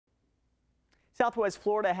Southwest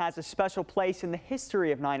Florida has a special place in the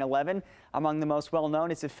history of 9/11. Among the most well-known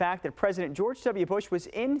is the fact that President George W. Bush was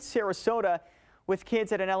in Sarasota with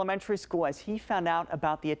kids at an elementary school as he found out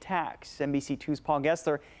about the attacks. NBC2's Paul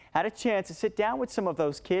Gessler had a chance to sit down with some of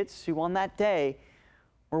those kids who on that day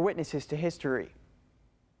were witnesses to history.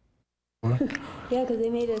 Yeah, because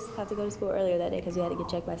they made us have to go to school earlier that day because we had to get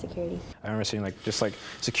checked by security. I remember seeing just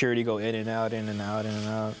security go in and out, in and out, in and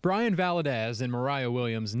out. Brian Valadez and Mariah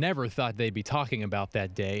Williams never thought they'd be talking about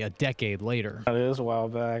that day a decade later. It was a while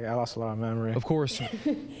back. I lost a lot of memory. Of course,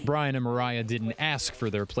 Brian and Mariah didn't ask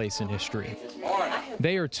for their place in history.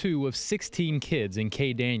 They are two of 16 kids in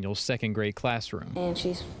Kay Daniels' second grade classroom. And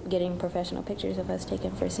she's getting professional pictures of us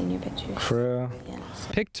taken for senior pictures. For real? Yeah.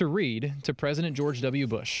 Picked to read to President George W.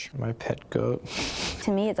 Bush. My pet goat.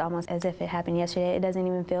 To me, it's almost as if it happened yesterday. It doesn't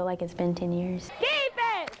even feel like it's been 10 years.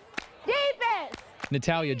 Defense! Defense!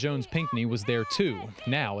 Natalia Jones Pinkney was there too,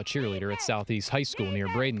 now a cheerleader at Southeast High School near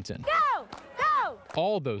Bradenton. Go! Go!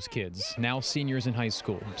 All those kids, now seniors in high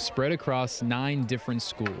school, spread across 9 different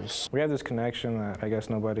schools. We have this connection that I guess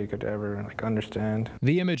nobody could ever understand.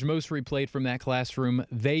 The image most replayed from that classroom,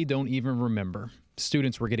 they don't even remember.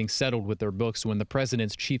 Students were getting settled with their books when the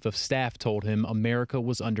president's chief of staff told him America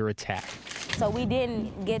was under attack. So we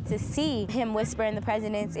didn't get to see him whisper in the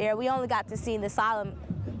president's ear. We only got to see the solemn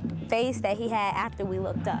face that he had after we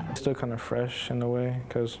looked up. It's still kind of fresh in a way,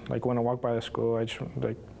 because when I walk by the school, I just,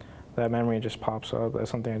 that memory just pops up.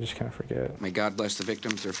 That's something I just can't forget. May God bless the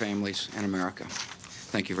victims, their families, and America.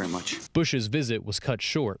 Thank you very much. Bush's visit was cut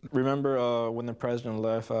short. Remember when the president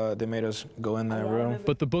left, they made us go in that room?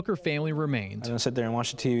 But the Booker family remained. And then sit there and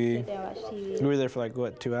watch the TV. We were there for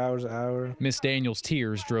what, 2 hours, an hour? Miss Daniels'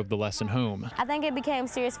 tears drove the lesson home. I think it became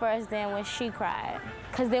serious for us then when she cried,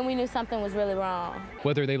 because then we knew something was really wrong.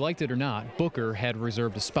 Whether they liked it or not, Booker had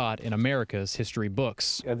reserved a spot in America's history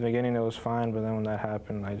books. At the beginning it was fine, but then when that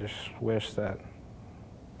happened, I just wish that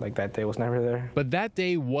that day was never there. But that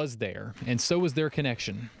day was there, and so was their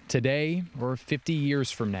connection. Today, or 50 years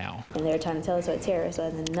from now. And they were trying to tell us what terrorist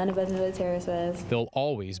was, and none of us knew what terrorist was. They'll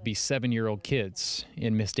always be 7-year-old kids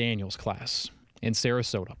in Miss Daniels' class. In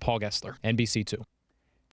Sarasota, Paul Gessler, NBC2.